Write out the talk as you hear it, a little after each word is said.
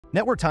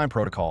Network time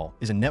protocol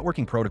is a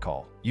networking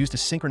protocol used to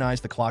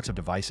synchronize the clocks of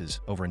devices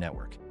over a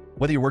network.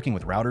 Whether you're working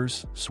with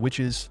routers,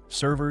 switches,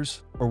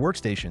 servers, or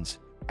workstations,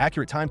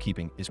 accurate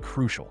timekeeping is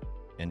crucial,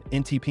 and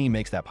NTP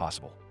makes that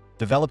possible.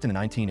 Developed in the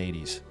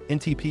 1980s,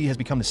 NTP has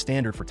become the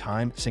standard for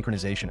time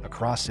synchronization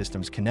across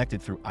systems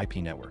connected through IP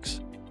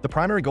networks. The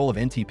primary goal of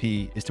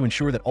NTP is to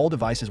ensure that all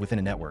devices within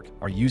a network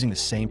are using the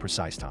same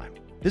precise time.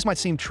 This might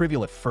seem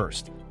trivial at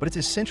first, but it's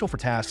essential for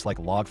tasks like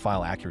log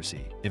file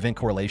accuracy, event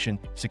correlation,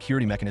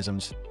 security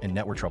mechanisms, and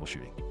network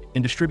troubleshooting.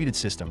 In distributed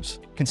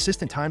systems,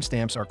 consistent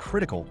timestamps are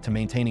critical to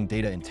maintaining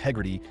data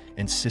integrity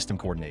and system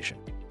coordination.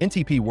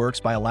 NTP works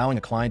by allowing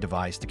a client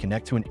device to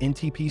connect to an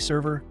NTP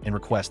server and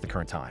request the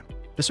current time.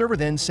 The server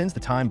then sends the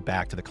time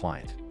back to the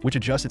client, which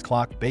adjusts its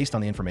clock based on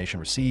the information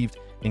received,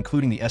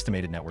 including the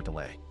estimated network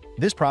delay.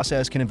 This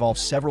process can involve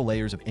several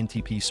layers of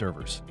NTP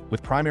servers,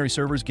 with primary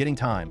servers getting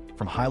time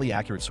from highly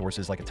accurate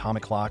sources like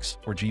atomic clocks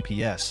or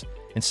GPS,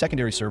 and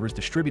secondary servers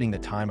distributing the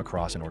time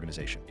across an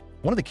organization.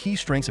 One of the key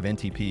strengths of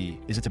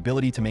NTP is its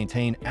ability to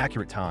maintain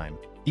accurate time,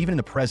 even in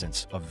the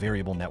presence of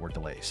variable network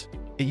delays.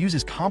 It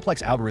uses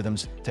complex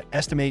algorithms to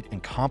estimate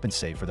and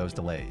compensate for those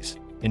delays,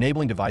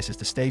 enabling devices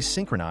to stay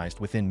synchronized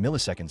within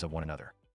milliseconds of one another.